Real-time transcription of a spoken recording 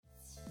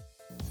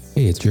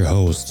Hey, it's your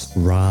host,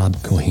 Rob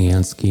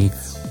Kohansky.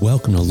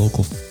 Welcome to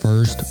Local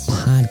First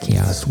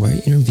Podcast, where I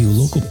interview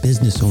local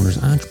business owners,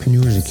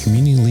 entrepreneurs, and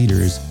community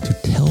leaders to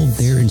tell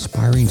their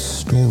inspiring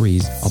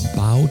stories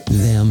about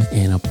them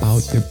and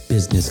about their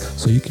business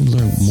so you can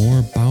learn more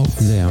about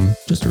them.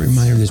 Just a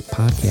reminder, this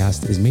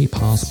podcast is made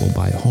possible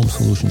by Home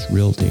Solutions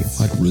Realty.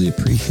 I'd really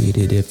appreciate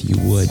it if you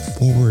would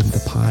forward the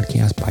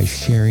podcast by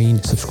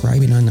sharing,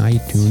 subscribing on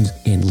iTunes,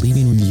 and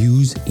leaving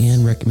reviews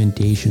and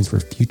recommendations for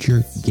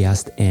future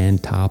guests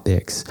and topics.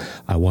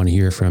 I want to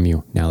hear from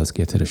you. Now let's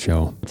get to the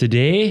show.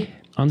 Today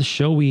on the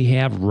show, we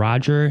have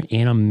Roger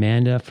and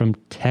Amanda from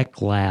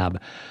Tech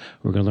Lab.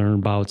 We're going to learn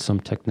about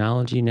some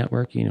technology,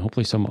 networking, and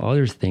hopefully some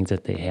other things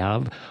that they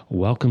have.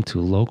 Welcome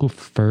to Local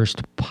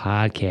First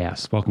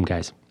Podcast. Welcome,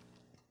 guys.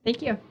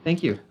 Thank you.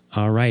 Thank you.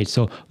 All right,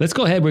 so let's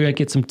go ahead. We're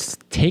going to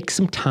take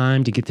some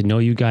time to get to know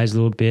you guys a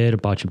little bit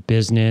about your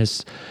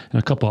business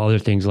and a couple other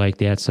things like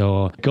that.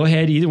 So go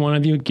ahead, either one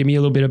of you, give me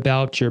a little bit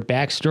about your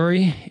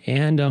backstory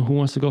and who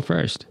wants to go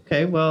first?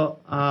 Okay,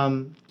 well,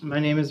 my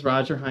name is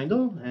Roger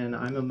Heindel, and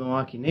I'm a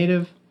Milwaukee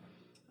native.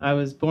 I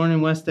was born in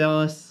West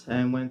Dallas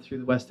and went through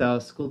the West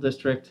Dallas School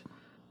District,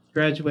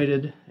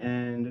 graduated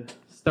and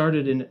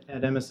started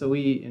at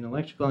MSOE in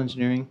electrical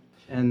engineering.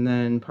 And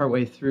then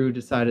partway through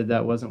decided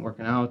that wasn't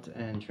working out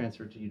and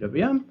transferred to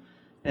UWM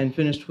and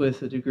finished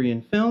with a degree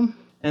in film.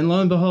 And lo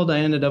and behold, I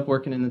ended up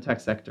working in the tech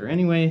sector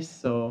anyway.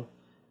 So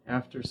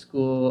after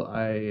school,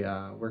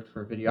 I worked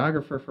for a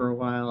videographer for a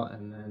while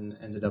and then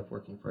ended up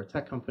working for a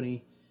tech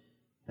company.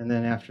 And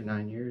then after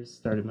 9 years,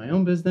 started my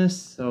own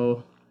business.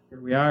 So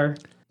here we are,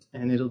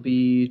 and it'll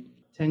be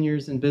 10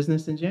 years in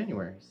business in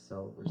January.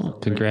 So we're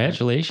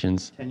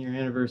Congratulations. 10-year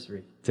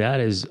anniversary. That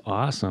is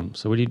awesome.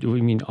 So what do you do? What do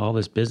you mean all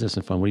this business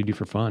and fun? What do you do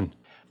for fun?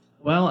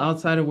 Well,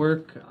 outside of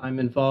work, I'm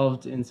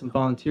involved in some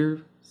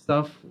volunteer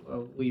stuff.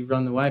 We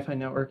run the Wi-Fi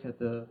network at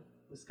the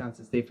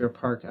Wisconsin State Fair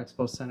Park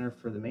Expo Center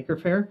for the Maker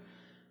Faire.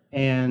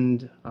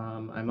 And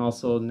I'm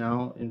also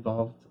now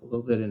involved a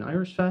little bit in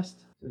Irish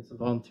Fest, doing some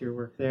volunteer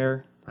work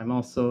there. I'm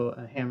also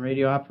a ham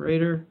radio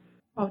operator.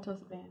 Tulsa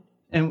Band.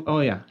 And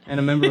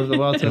a member of the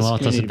Wild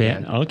Community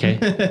Band. Okay,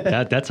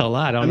 that's a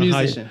lot. I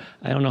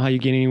don't know how you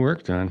get any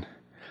work done.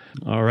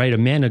 All right,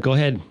 Amanda, go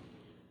ahead.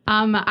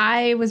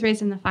 I was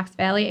raised in the Fox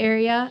Valley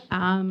area.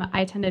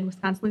 I attended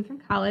Wisconsin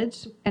Lutheran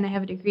College, and I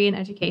have a degree in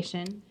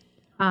education.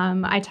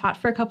 I taught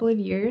for a couple of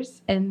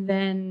years, and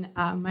then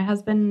my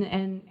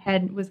husband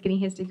was getting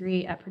his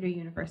degree at Purdue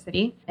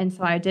University, and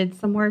so I did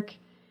some work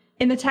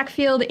in the tech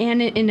field and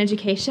in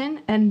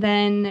education. And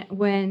then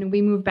when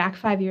we moved back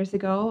 5 years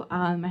ago,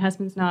 my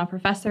husband's now a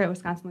professor at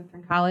Wisconsin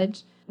Lutheran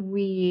College.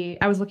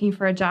 I was looking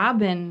for a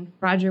job, and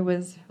Roger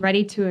was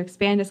ready to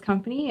expand his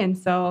company. And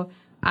so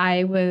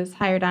I was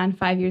hired on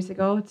 5 years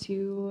ago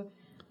to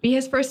be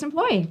his first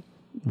employee.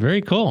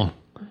 Very cool.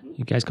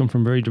 You guys come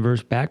from very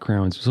diverse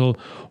backgrounds. So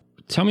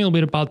tell me a little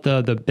bit about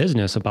the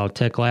business, about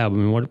Tech Lab. I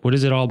mean, what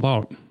is it all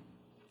about?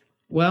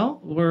 Well,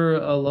 we're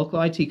a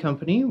local IT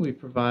company. We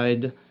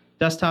provide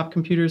desktop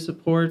computer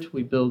support.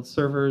 We build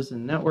servers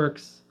and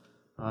networks.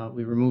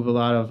 We remove a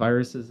lot of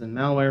viruses and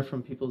malware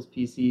from people's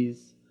PCs.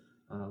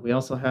 We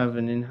also have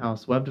an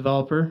in-house web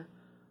developer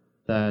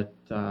that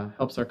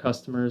helps our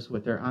customers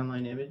with their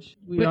online image.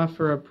 We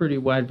offer a pretty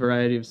wide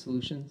variety of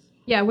solutions.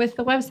 Yeah, with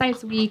the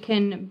websites, we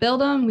can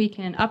build them, we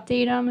can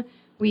update them,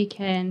 we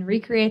can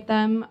recreate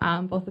them,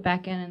 both the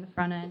back end and the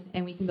front end,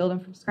 and we can build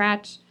them from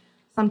scratch.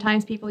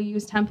 Sometimes people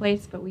use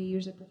templates, but we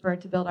usually prefer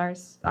to build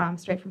ours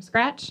straight from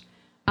scratch.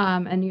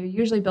 And you're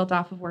usually built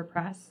off of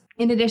WordPress.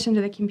 In addition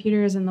to the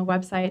computers and the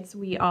websites,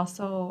 we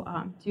also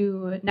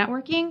do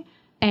networking,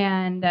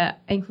 and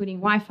including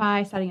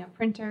Wi-Fi, setting up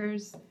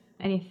printers,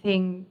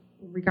 anything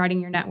regarding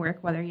your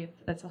network, whether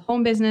it's a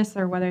home business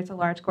or whether it's a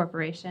large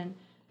corporation.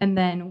 And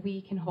then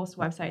we can host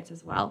websites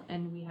as well.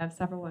 And we have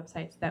several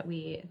websites that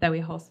we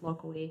host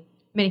locally.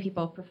 Many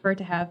people prefer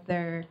to have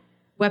their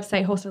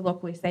website hosted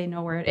locally, so they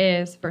know where it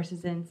is,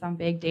 versus in some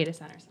big data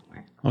center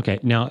somewhere. Okay.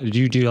 Now, do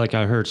you do, like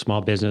I heard, small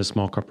business,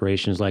 small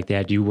corporations like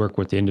that? Do you work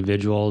with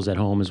individuals at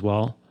home as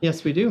well?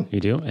 Yes, we do.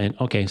 You do? And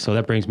okay, so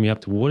that brings me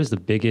up to what is the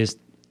biggest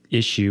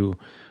issue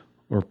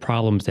or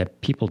problems that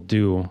people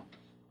do?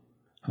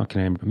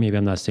 Maybe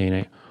I'm not saying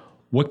it.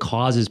 What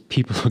causes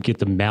people to get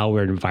the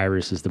malware and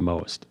viruses the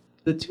most?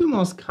 The two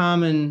most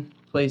common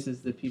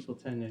places that people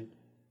tend to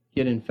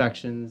get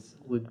infections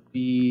would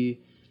be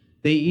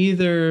they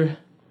either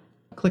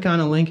click on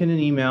a link in an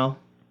email,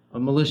 a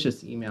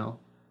malicious email,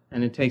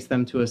 and it takes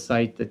them to a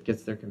site that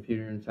gets their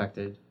computer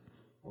infected,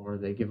 or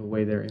they give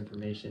away their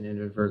information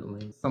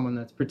inadvertently, someone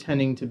that's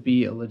pretending to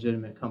be a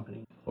legitimate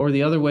company. Or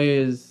the other way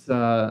is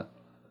a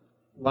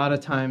lot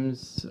of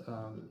times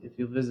if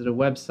you visit a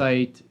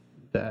website,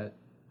 that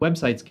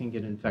websites can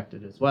get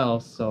infected as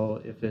well.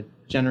 So if it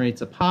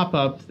generates a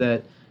pop-up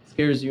that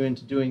scares you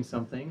into doing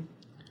something,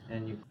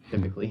 and you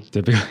typically.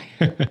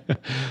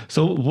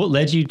 So what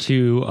led you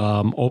to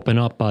open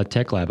up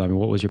Tech Lab? I mean,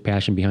 what was your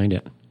passion behind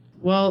it?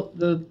 Well,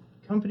 the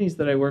companies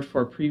that I worked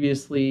for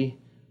previously,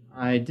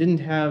 I didn't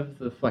have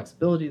the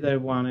flexibility that I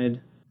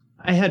wanted.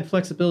 I had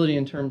flexibility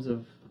in terms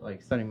of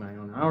like setting my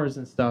own hours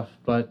and stuff,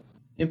 but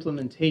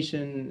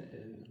implementation,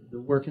 the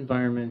work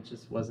environment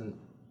just wasn't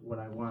what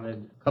I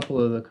wanted. A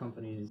couple of the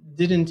companies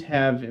didn't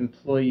have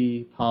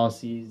employee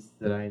policies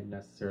that I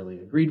necessarily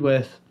agreed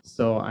with,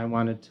 so I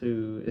wanted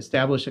to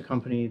establish a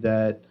company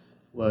that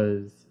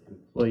was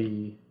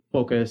employee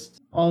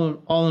focused. All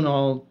in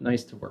all,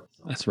 nice to work.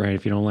 So. That's right.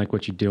 If you don't like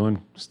what you're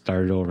doing,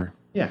 start it over.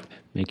 Yeah.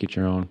 Make it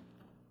your own.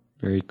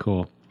 Very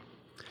cool.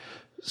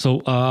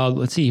 So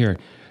let's see here.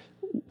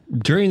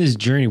 During this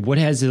journey, what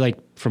has it, like,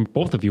 from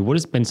both of you, what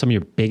has been some of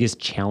your biggest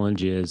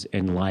challenges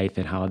in life,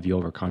 and how have you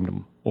overcome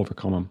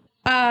them?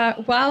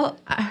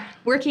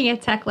 Working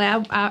at Tech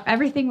Lab,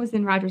 everything was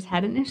in Roger's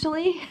head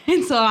initially.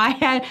 And so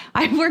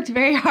I worked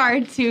very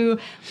hard to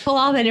pull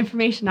all that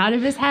information out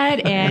of his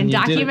head and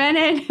document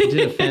it. You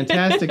did a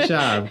fantastic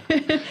job.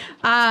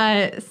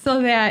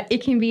 So that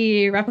it can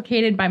be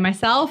replicated by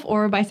myself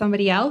or by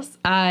somebody else.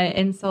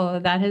 And so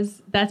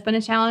that's been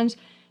a challenge.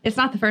 It's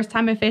not the first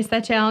time I faced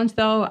that challenge,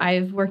 though.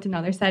 I've worked in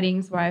other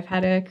settings where I've had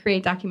to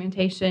create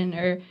documentation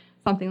or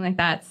something like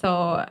that.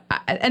 So,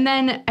 and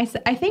then I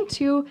think,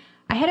 too,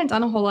 I hadn't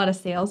done a whole lot of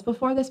sales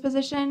before this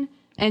position.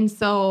 And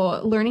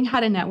so learning how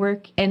to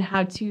network and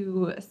how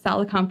to sell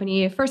the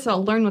company, first of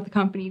all, learn what the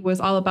company was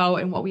all about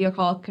and what we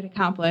all could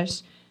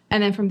accomplish.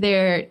 And then from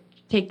there,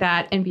 take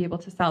that and be able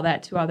to sell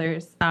that to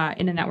others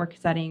in a network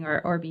setting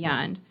or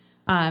beyond.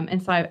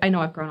 And so I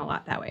know I've grown a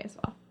lot that way as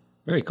well.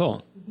 Very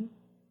cool. Mm-hmm.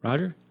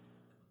 Roger?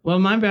 Well,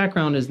 my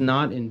background is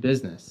not in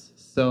business.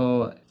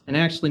 So, and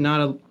actually not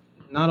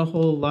a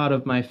whole lot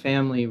of my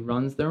family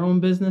runs their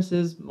own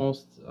businesses.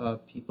 Most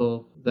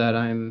people that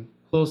I'm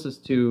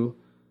closest to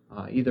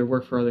either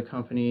work for other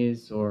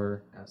companies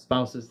or have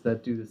spouses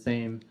that do the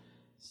same.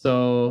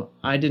 So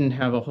I didn't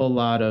have a whole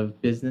lot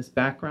of business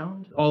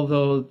background,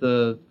 although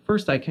the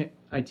first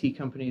IT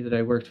company that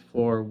I worked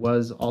for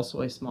was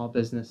also a small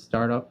business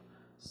startup.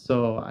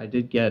 So I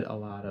did get a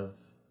lot of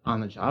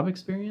on-the-job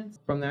experience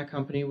from that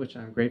company, which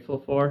I'm grateful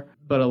for.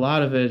 But a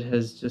lot of it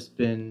has just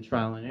been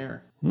trial and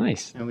error.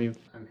 Nice. And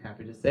I'm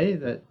happy to say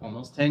that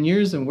almost 10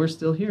 years and we're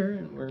still here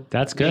and we're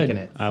That's good. making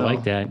it. I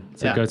like that.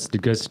 It's yeah. a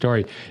good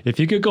story. If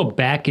you could go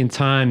back in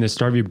time to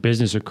start your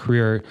business or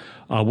career,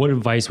 what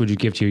advice would you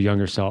give to your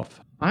younger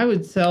self? I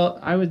would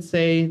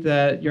say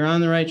that you're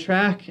on the right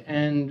track,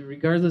 and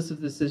regardless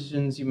of the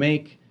decisions you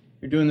make,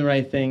 you're doing the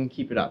right thing.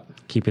 Keep it up.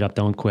 Keep it up.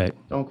 Don't quit.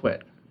 Don't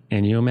quit.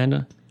 And you,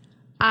 Amanda?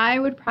 I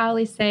would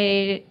probably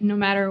say no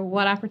matter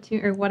what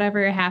opportunity or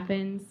whatever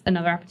happens,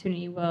 another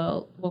opportunity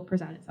will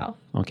present itself.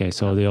 Okay,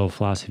 so the old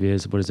philosophy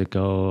is, what does it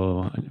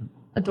go?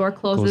 A door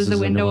closes, the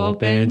window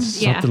opens.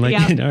 Something like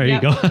that. There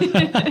you go.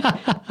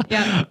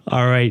 Yeah.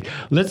 All right.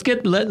 Let's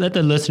let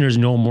the listeners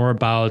know more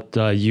about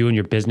you and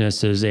your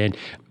businesses, and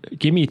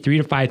give me 3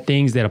 to 5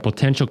 things that a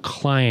potential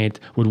client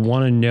would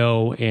want to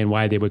know and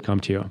why they would come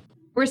to you.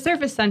 We're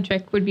service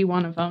centric would be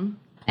one of them.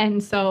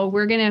 And so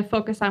we're going to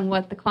focus on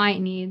what the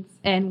client needs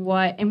and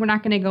we're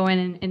not going to go in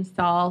and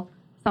install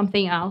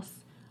something else.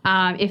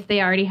 If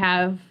they already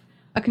have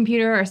a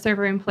computer or a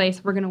server in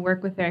place, we're going to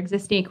work with their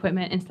existing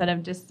equipment instead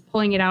of just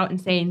pulling it out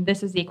and saying,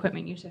 this is the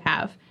equipment you should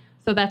have.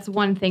 So that's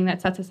one thing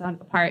that sets us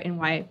apart and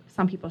why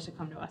some people should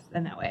come to us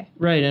in that way.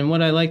 Right. And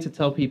what I like to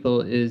tell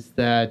people is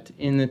that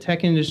in the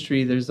tech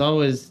industry, there's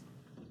always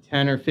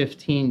 10 or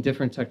 15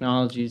 different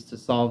technologies to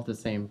solve the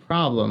same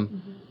problem.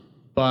 Mm-hmm.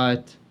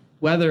 But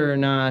whether or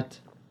not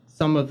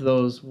some of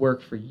those work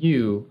for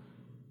you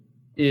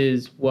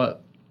is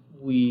what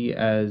we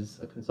as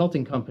a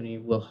consulting company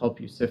will help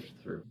you sift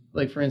through.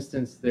 Like, for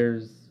instance,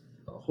 there's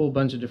a whole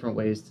bunch of different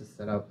ways to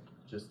set up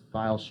just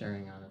file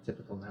sharing on a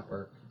typical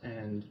network.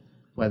 And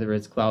whether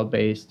it's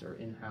cloud-based or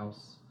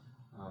in-house,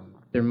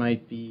 there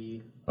might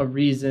be a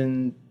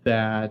reason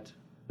that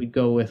we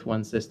go with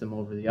one system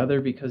over the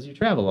other because you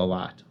travel a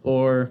lot,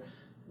 or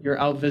you're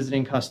out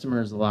visiting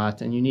customers a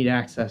lot and you need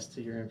access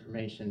to your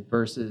information,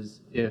 versus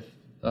if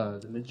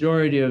the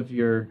majority of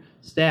your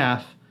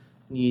staff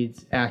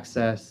needs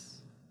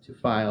access to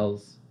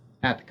files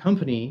at the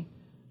company,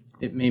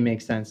 it may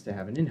make sense to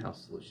have an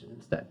in-house solution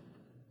instead.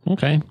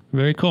 Okay,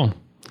 very cool.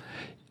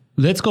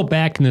 Let's go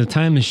back into the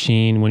time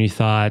machine when you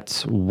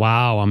thought,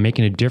 wow, I'm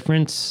making a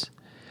difference.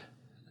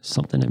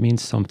 Something that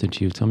means something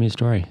to you. Tell me a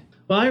story.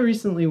 Well, I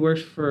recently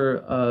worked for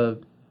a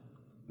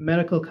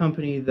medical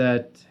company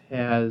that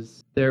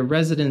has their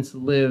residents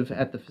live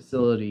at the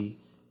facility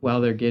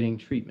while they're getting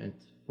treatment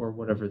for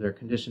whatever their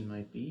condition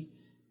might be.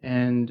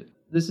 And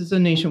this is a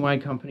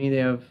nationwide company. They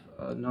have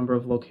a number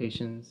of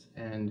locations,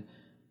 and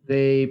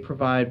they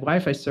provide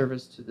Wi-Fi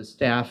service to the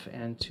staff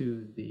and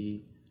to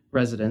the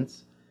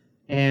residents.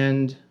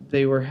 And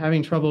they were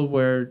having trouble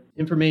where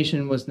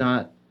information was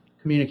not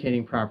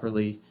communicating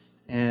properly.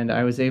 And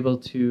I was able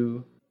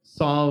to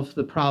solve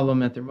the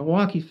problem at their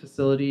Milwaukee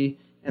facility,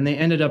 and they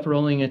ended up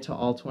rolling it to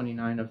all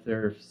 29 of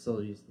their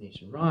facilities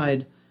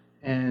nationwide.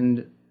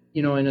 And,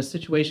 you know, in a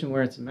situation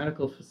where it's a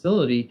medical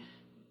facility,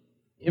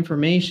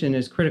 information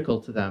is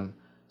critical to them.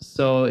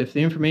 So if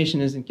the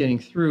information isn't getting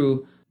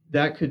through,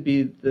 that could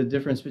be the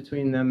difference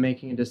between them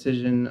making a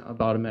decision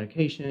about a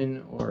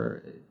medication,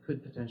 or it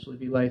could potentially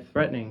be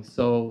life-threatening.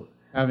 So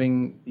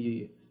having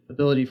the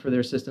ability for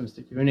their systems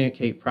to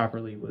communicate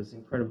properly was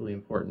incredibly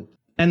important.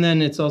 And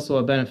then it's also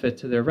a benefit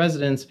to their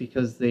residents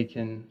because they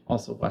can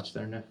also watch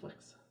their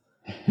Netflix.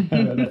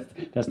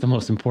 That's the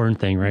most important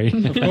thing, right?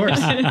 Of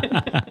course.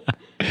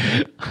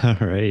 All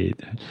right.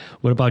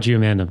 What about you,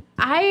 Amanda?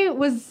 I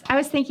was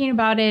thinking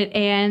about it,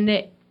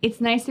 and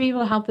it's nice to be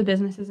able to help the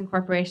businesses and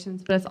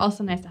corporations, but it's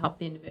also nice to help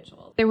the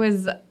individuals. There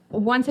was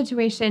one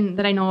situation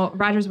that I know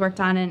Roger's worked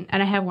on, and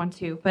I have one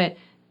too, but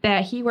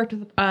that he worked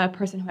with a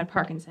person who had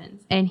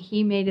Parkinson's, and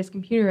he made his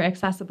computer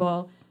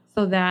accessible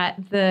so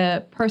that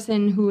the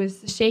person who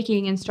was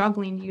shaking and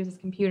struggling to use his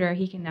computer,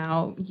 he can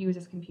now use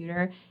his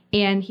computer.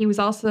 And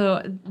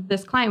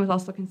this client was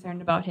also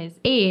concerned about his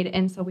aid,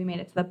 and so we made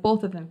it so that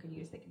both of them could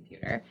use the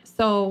computer.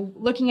 So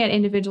looking at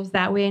individuals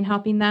that way and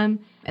helping them.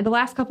 In the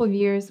last couple of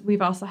years,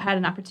 we've also had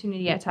an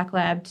opportunity at Tech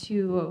Lab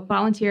to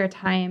volunteer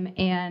time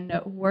and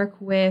work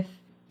with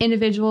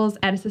individuals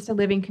at assisted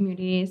living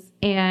communities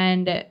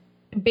and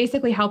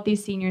basically help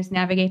these seniors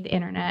navigate the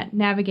internet,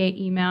 navigate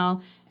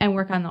email, and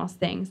work on those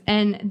things.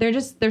 And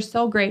they're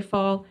so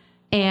grateful.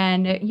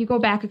 And you go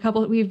back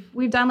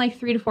we've done like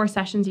 3 to 4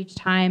 sessions each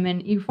time,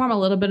 and you form a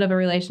little bit of a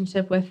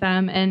relationship with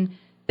them, and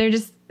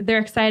they're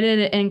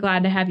excited and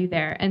glad to have you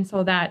there. And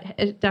so that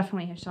it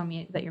definitely has shown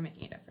me that you're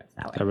making a difference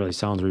that way. That really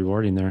sounds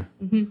rewarding there.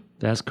 Mm-hmm.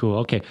 That's cool.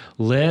 Okay,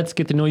 let's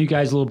get to know you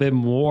guys a little bit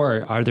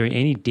more. Are there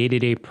any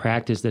day-to-day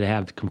practice that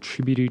have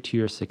contributed to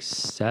your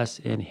success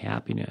and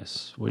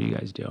happiness? What do you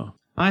guys do?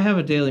 I have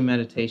a daily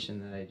meditation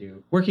that I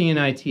do. Working in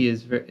IT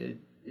it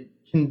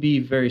can be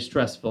very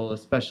stressful,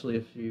 especially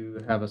if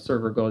you have a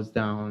server goes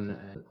down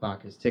and the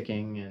clock is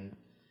ticking and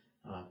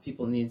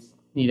people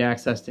need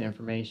access to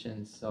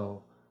information.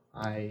 So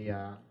I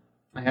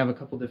have a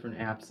couple different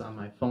apps on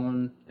my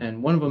phone,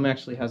 and one of them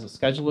actually has a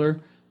scheduler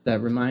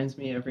that reminds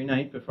me every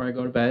night before I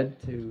go to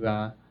bed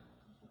to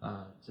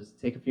just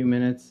take a few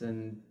minutes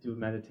and do a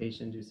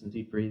meditation, do some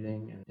deep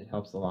breathing, and it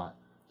helps a lot.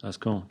 That's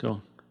cool.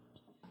 Go.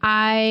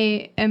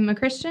 I am a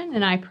Christian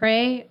and I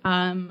pray.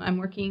 I'm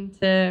working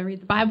to read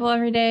the Bible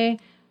every day.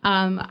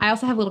 I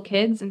also have little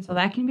kids, and so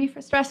that can be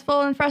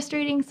stressful and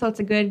frustrating. So it's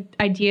a good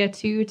idea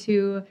too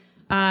to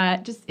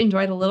just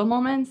enjoy the little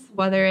moments,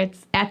 whether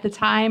it's at the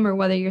time or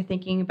whether you're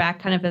thinking back,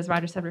 kind of as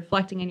Roger said,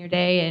 reflecting on your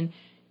day and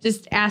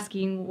just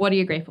asking, what are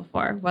you grateful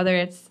for? Whether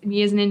it's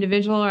me as an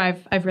individual, or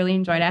I've really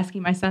enjoyed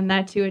asking my son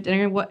that too at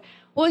dinner. What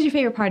was your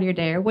favorite part of your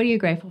day, or what are you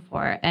grateful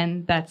for?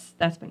 And that's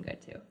been good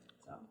too.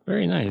 So.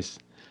 Very nice.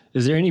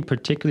 Is there any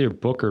particular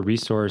book or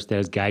resource that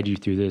has guided you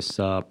through this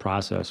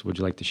process? Would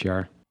you like to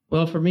share?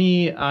 Well, for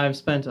me, I've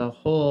spent a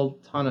whole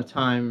ton of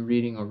time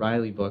reading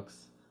O'Reilly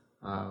books,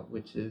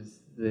 which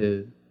is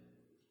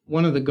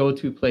one of the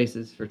go-to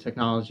places for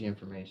technology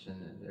information.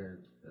 And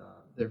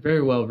they're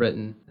very well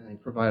written, and they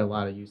provide a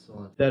lot of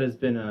useful. That has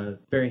been a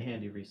very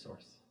handy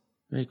resource.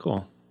 Very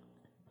cool.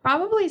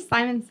 Probably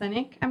Simon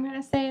Sinek, I'm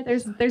going to say.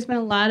 There's been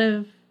a lot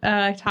of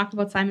talk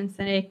about Simon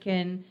Sinek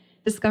and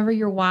Discover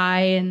Your Why,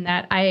 and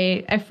that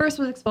I first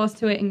was exposed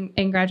to it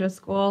in graduate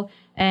school,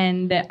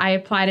 and I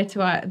applied it to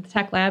the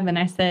Tech Lab, and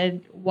I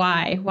said,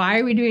 why? Why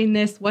are we doing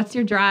this? What's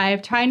your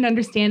drive? Trying to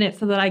understand it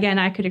so that, again,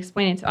 I could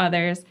explain it to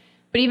others,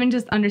 but even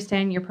just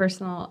understand your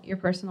personal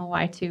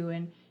why too.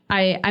 And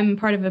I'm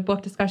part of a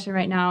book discussion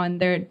right now, and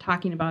they're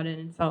talking about it,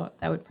 and so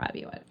that would probably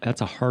be what.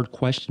 That's a hard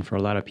question for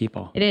a lot of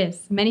people. It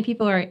is. Many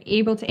people are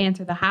able to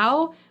answer the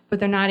how, but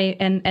they're not,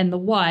 and the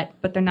what,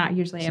 but they're not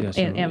usually able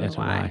to answer the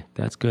why.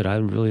 That's good. I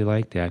really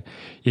like that.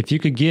 If you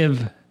could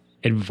give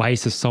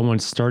advice to someone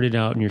starting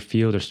out in your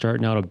field or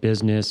starting out a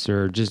business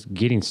or just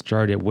getting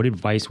started, what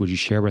advice would you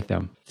share with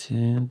them?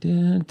 Jeopardy!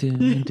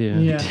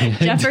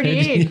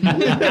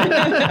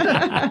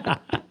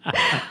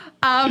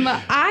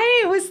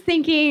 I was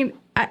thinking,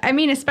 I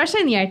mean,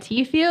 especially in the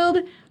IT field,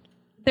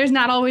 there's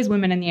not always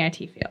women in the IT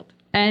field.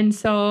 And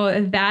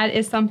so that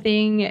is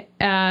something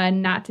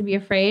not to be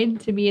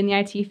afraid to be in the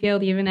IT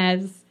field, even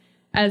as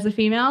a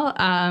female.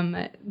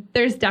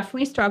 There's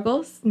definitely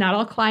struggles. Not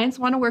all clients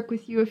want to work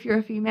with you if you're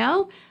a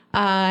female,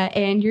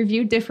 and you're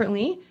viewed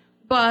differently.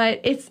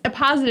 But it's a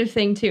positive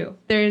thing too.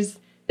 There's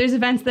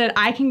events that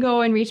I can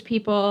go and reach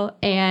people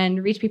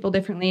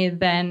differently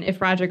than if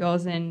Roger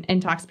goes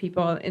and talks to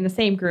people in the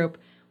same group.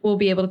 We'll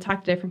be able to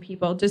talk to different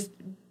people, just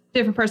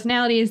different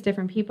personalities,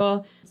 different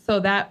people. So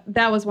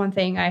that was one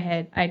thing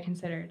I'd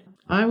considered.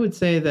 I would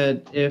say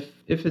that if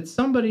it's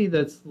somebody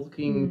that's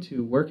looking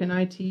to work in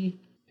IT,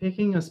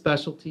 picking a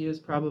specialty is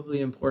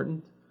probably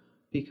important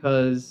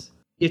because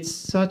it's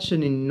such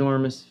an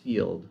enormous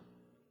field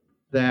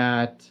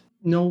that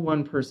no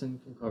one person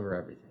can cover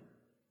everything.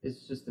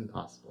 It's just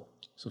impossible.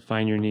 So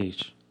find your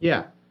niche.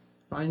 Yeah.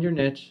 Find your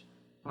niche.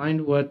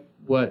 Find what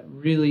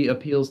really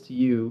appeals to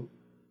you.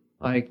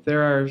 Like,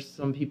 there are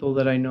some people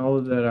that I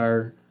know that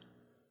are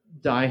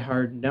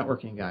die-hard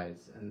networking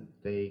guys, and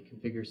they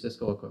configure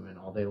Cisco equipment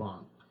all day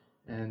long,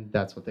 and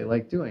that's what they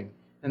like doing.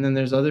 And then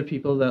there's other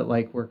people that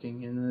like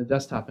working in a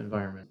desktop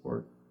environment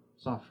or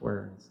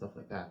software and stuff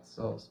like that.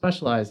 So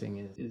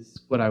specializing is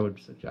what I would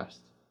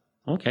suggest.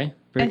 Okay,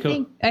 very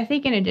cool. I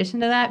think in addition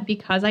to that,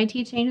 because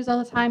IT changes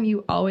all the time,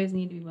 you always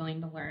need to be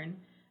willing to learn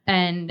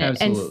and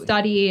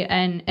study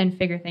and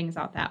figure things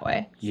out that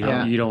way. You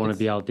don't want to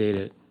be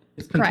outdated.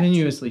 It's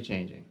continuously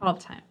changing. All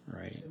the time.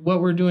 Right.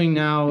 What we're doing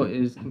now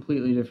is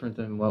completely different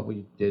than what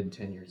we did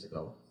 10 years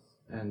ago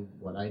and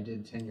what I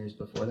did 10 years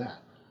before that.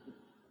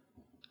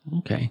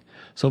 Okay.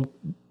 So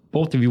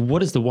both of you,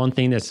 what is the one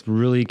thing that's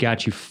really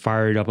got you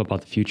fired up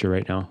about the future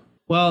right now?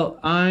 Well,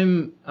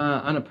 I'm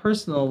on a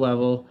personal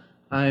level,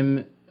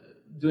 I'm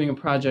doing a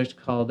project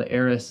called the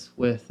ARIS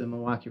with the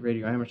Milwaukee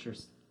Radio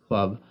Amateurs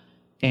Club.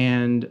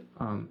 And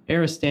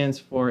ARIS stands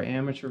for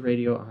Amateur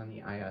Radio on the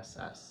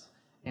ISS.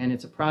 And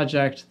it's a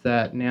project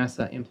that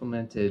NASA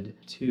implemented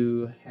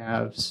to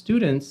have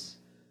students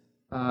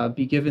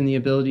be given the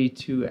ability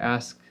to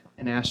ask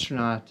an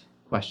astronaut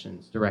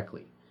questions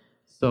directly.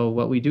 So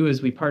what we do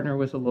is we partner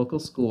with a local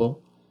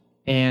school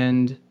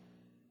and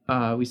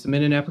we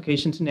submit an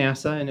application to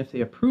NASA, and if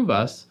they approve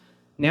us,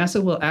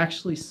 NASA will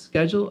actually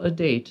schedule a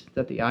date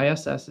that the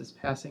ISS is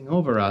passing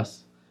over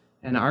us,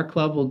 and our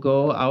club will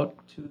go out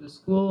to the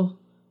school,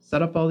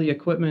 set up all the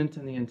equipment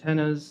and the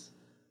antennas,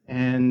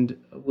 and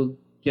we'll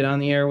get on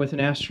the air with an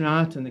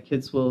astronaut, and the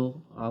kids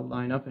will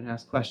line up and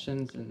ask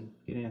questions and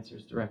get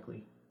answers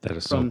directly. That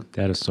is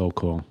so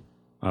cool.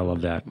 I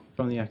love that.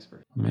 From the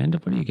expert. Amanda,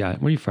 what do you got?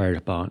 What are you fired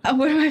up about?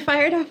 What am I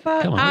fired up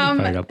about? Come on,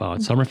 what are you fired up about?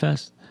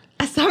 Summerfest?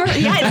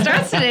 Yeah, it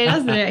starts today,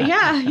 doesn't it?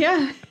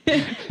 Yeah.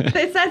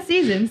 It's that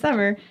season,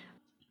 summer.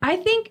 I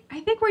think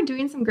we're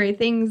doing some great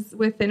things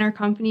within our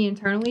company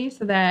internally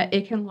so that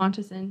it can launch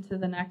us into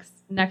the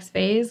next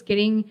phase,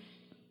 getting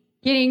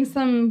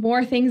some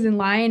more things in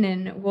line,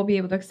 and we'll be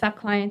able to accept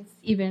clients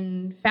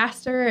even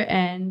faster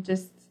and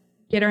just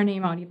get our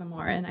name out even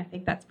more. And I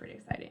think that's pretty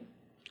exciting.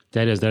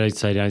 That is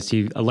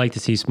exciting. I like to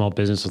see small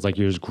businesses like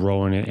yours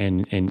growing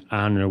and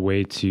on their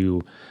way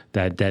to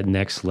that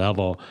next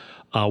level.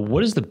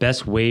 What is the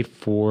best way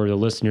for the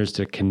listeners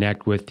to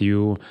connect with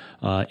you?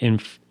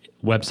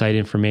 Website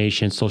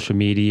information, social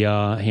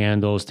media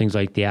handles, things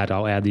like that.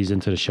 I'll add these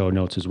into the show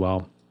notes as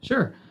well.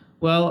 Sure.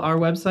 Well, our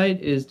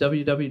website is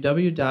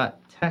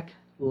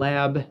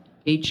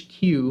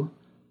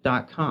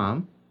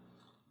www.techlabhq.com.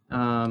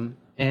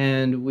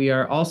 And we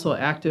are also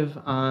active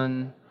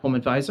on Home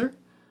Advisor,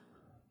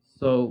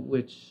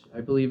 which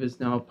I believe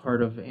is now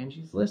part of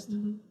Angie's List.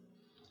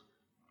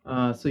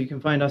 Mm-hmm. So you can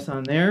find us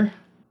on there.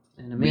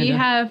 And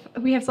Amanda?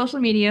 We have social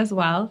media as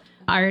well.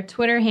 Our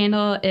Twitter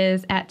handle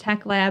is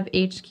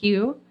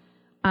 @TechLabHQ.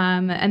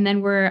 And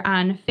then we're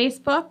on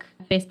Facebook,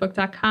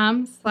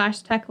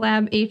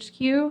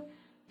 facebook.com/TechLabHQ.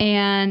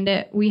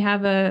 And we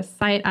have a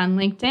site on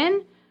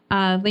LinkedIn,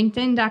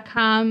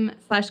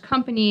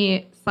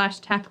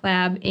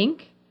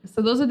 linkedin.com/company/TechLabInc.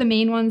 So those are the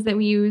main ones that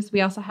we use.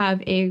 We also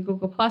have a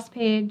Google Plus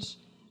page.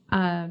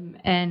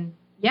 And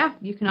yeah,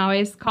 you can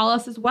always call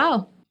us as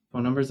well.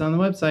 Phone number's on the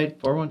website,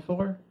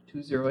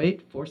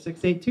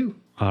 414-208-4682.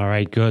 All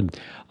right, good.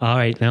 All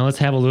right, now let's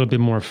have a little bit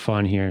more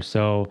fun here.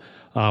 So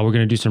we're going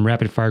to do some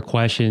rapid fire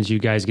questions. You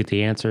guys get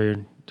the answer.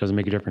 Doesn't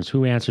make a difference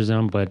who answers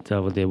them, but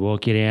they will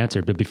get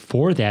answered. But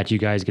before that, you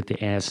guys get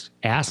to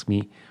ask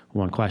me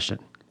one question.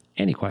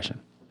 Any question.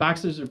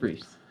 Boxers or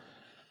briefs?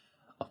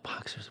 Oh,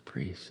 boxers or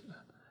briefs?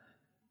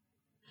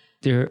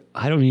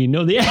 I don't even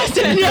know the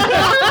answer.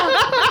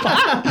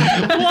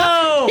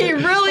 Whoa! He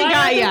really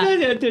got you.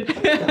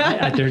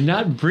 They're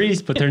not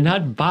briefs, but they're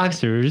not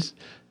boxers.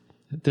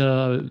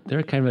 They're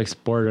kind of like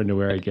sport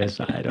underwear, I guess.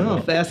 I don't know.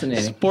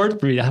 Fascinating.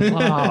 Sport briefs.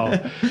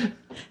 Wow.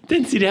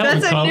 Didn't see that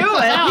That's one. That's a new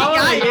one.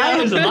 Yeah,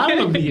 there's a lot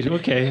of them.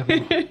 Okay.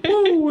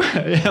 Woo.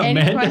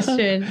 Any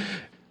question?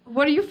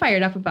 What are you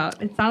fired up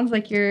about? It sounds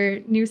like your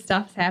new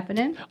stuff's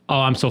happening. Oh,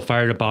 I'm so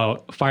fired up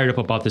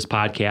about this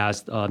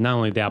podcast. Not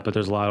only that, but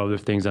there's a lot of other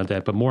things on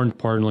that. But more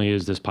importantly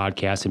is this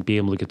podcast and being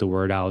able to get the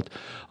word out.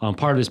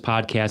 Part of this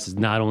podcast is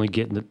not only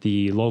getting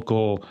the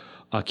local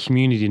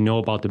community to know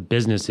about the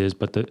businesses,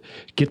 but to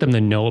get them to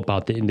know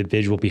about the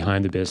individual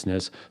behind the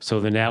business. So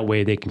then that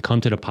way they can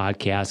come to the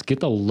podcast, get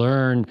to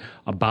learn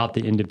about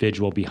the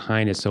individual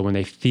behind it. So when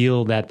they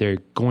feel that they're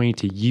going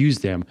to use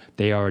them,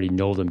 they already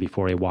know them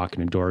before they walk in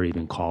the door or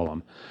even call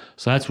them.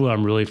 So that's what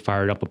I'm really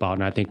fired up about.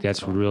 And I think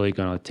that's really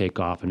going to take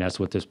off. And that's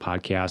what this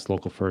podcast,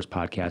 Local First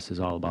Podcast, is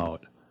all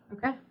about.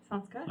 Okay,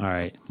 sounds good. All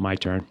right, my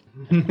turn.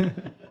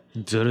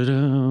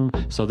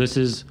 So this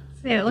is...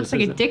 Yeah, it looks like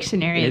a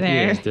dictionary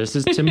there. Yes, this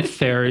is Tim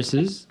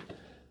Ferriss's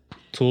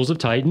Tools of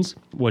Titans.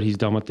 What he's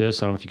done with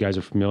this, I don't know if you guys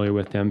are familiar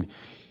with him.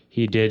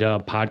 He did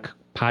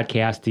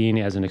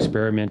podcasting as an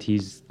experiment.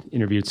 He's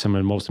interviewed some of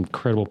the most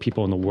incredible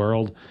people in the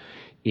world.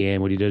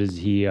 And what he did is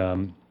he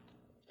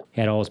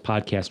had all his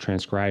podcasts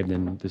transcribed,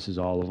 and this is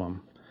all of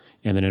them.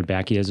 And then in the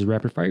back, he has his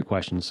rapid fire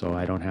questions, so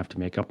I don't have to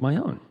make up my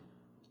own.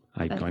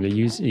 I'm going to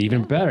use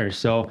even better.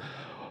 So...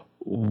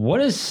 what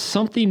is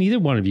something, either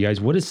one of you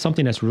guys, what is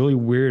something that's really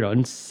weird,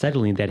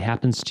 unsettling that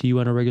happens to you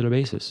on a regular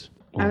basis?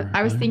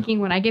 I was thinking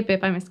when I get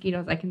bit by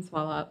mosquitoes, I can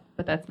swell up,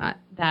 but that's not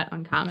that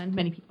uncommon.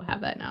 Many people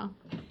have that now.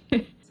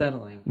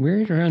 Settling.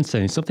 Weird or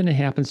unsettling? Something that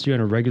happens to you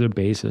on a regular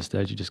basis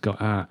that you just go,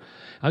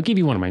 I'll give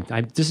you one of mine.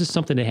 This is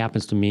something that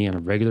happens to me on a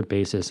regular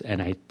basis,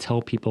 and I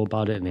tell people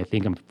about it, and they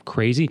think I'm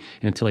crazy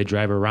until they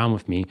drive around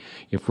with me.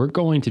 If we're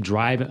going to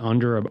drive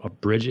under a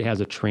bridge that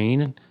has a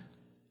train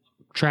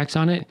tracks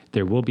on it,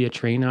 there will be a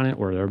train on it,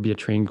 or there'll be a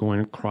train going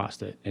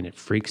across it, and it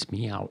freaks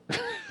me out.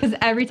 Because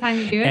every time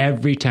you do it?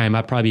 Every time.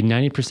 I probably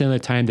 90% of the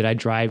time that I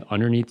drive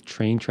underneath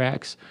train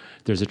tracks,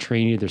 there's a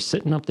train either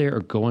sitting up there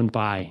or going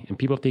by. And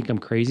people think I'm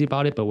crazy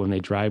about it, but when they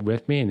drive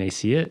with me and they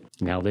see it,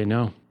 now they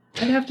know.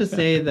 I'd have to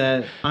say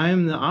that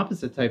I'm the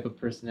opposite type of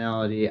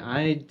personality.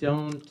 I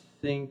don't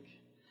think...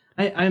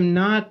 I'm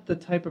not the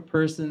type of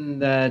person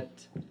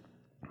that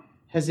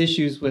has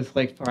issues with,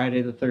 like,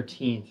 Friday the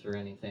 13th or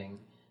anything.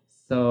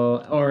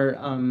 So, or...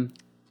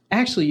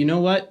 actually, you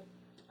know what?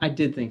 I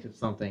did think of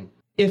something.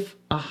 If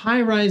a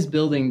high-rise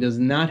building does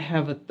not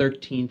have a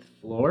 13th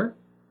floor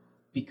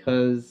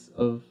because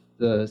of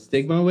the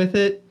stigma with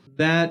it,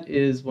 that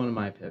is one of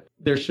my picks.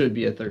 There should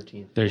be a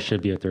 13th. There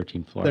should be a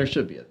 13th floor. There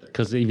should be a 13th.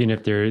 Because even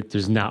if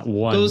there's not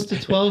one. Goes to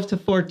 12 to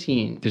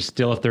 14. There's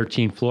still a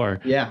 13th floor.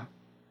 Yeah.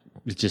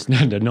 It's just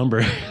not a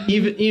number.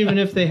 Even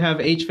if they have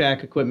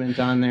HVAC equipment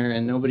on there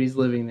and nobody's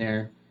living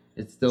there,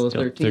 it's still a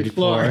 13th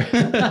floor.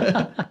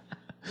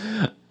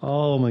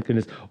 Oh my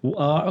goodness.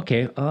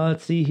 Okay.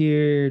 Let's see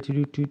here.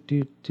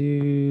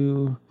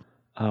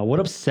 What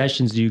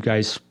obsessions do you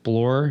guys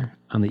explore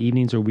on the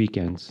evenings or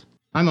weekends?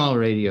 I'm all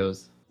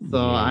radios. So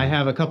I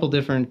have a couple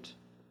different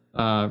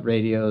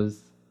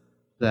radios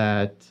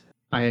that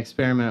I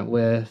experiment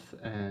with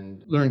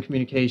and learn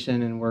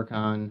communication and work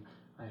on.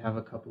 I have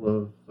a couple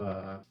of,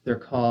 they're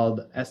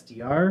called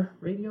SDR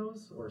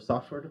radios, or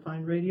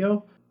software-defined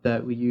radio,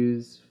 that we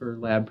use for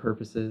lab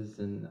purposes.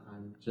 And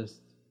I'm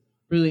just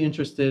really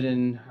interested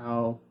in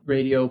how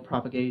radio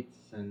propagates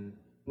and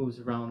moves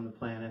around the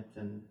planet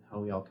and how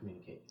we all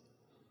communicate.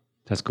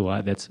 That's cool.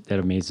 That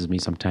amazes me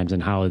sometimes,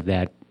 and how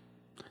that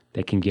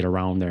can get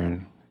around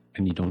there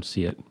and you don't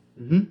see it.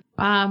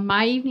 Mm-hmm.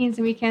 My evenings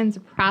and weekends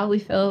are probably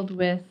filled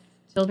with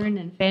children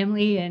and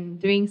family and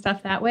doing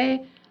stuff that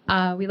way.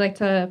 We like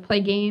to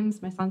play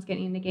games. My son's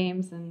getting into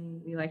games,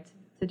 and we like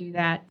to do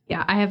that.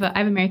 Yeah, I have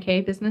a Mary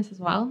Kay business as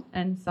well,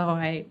 and so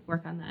I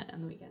work on that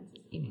on the weekends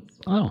and evenings.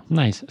 Oh,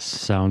 nice.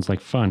 Sounds like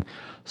fun.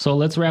 So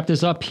let's wrap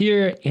this up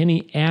here.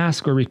 Any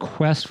ask or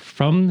request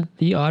from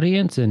the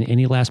audience, and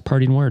any last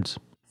parting words?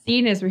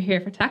 Seeing as we're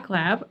here for Tech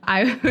Lab,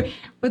 I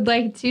would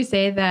like to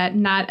say that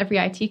not every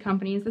IT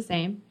company is the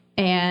same,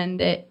 and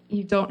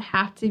you don't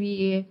have to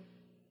be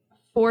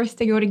forced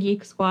to go to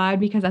Geek Squad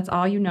because that's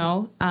all you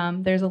know.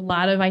 There's a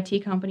lot of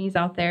IT companies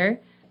out there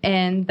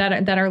and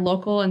that are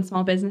local and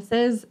small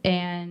businesses,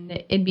 and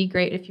it'd be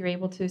great if you're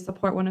able to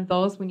support one of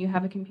those when you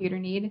have a computer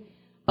need.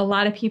 A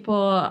lot of people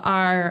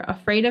are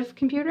afraid of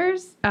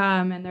computers,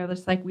 and they're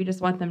just like, we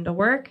just want them to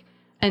work.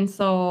 And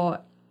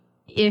so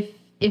if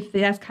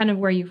that's kind of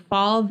where you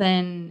fall,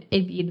 then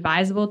it'd be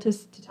advisable to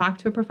talk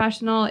to a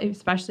professional,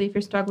 especially if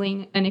you're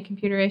struggling in a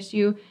computer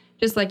issue,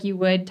 just like you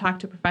would talk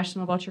to a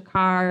professional about your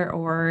car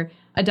or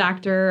a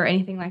doctor or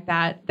anything like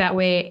that. That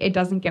way it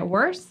doesn't get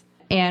worse,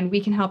 and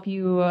we can help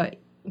you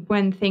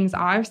when things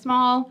are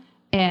small,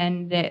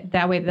 and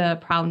that way the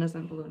problem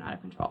doesn't balloon out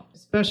of control.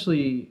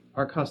 Especially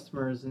our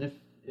customers, and if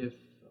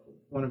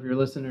one of your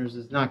listeners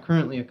is not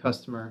currently a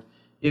customer,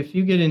 if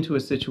you get into a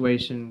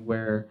situation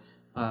where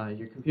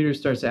your computer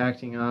starts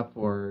acting up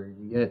or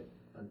you get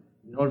a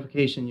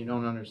notification you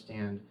don't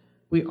understand,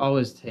 we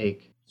always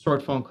take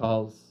short phone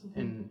calls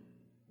and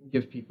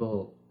give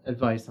people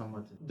advice on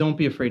what to do. Don't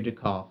be afraid to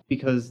call,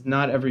 because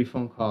not every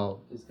phone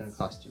call is going to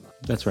cost you much.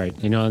 That's right.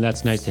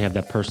 That's nice to have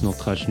that personal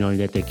touch, knowing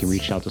that they can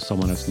reach out to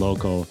someone that's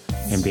local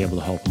and be able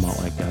to help them out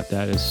like that.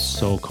 That is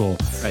so cool.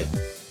 Right.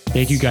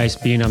 Thank you guys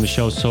for being on the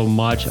show so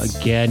much.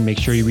 Again, make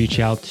sure you reach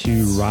out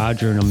to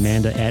Roger and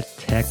Amanda at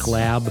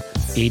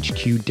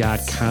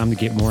techlabhq.com to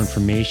get more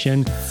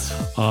information.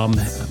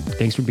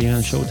 Thanks for being on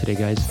the show today,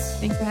 guys.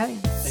 Thanks for having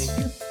us.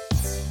 Thank you.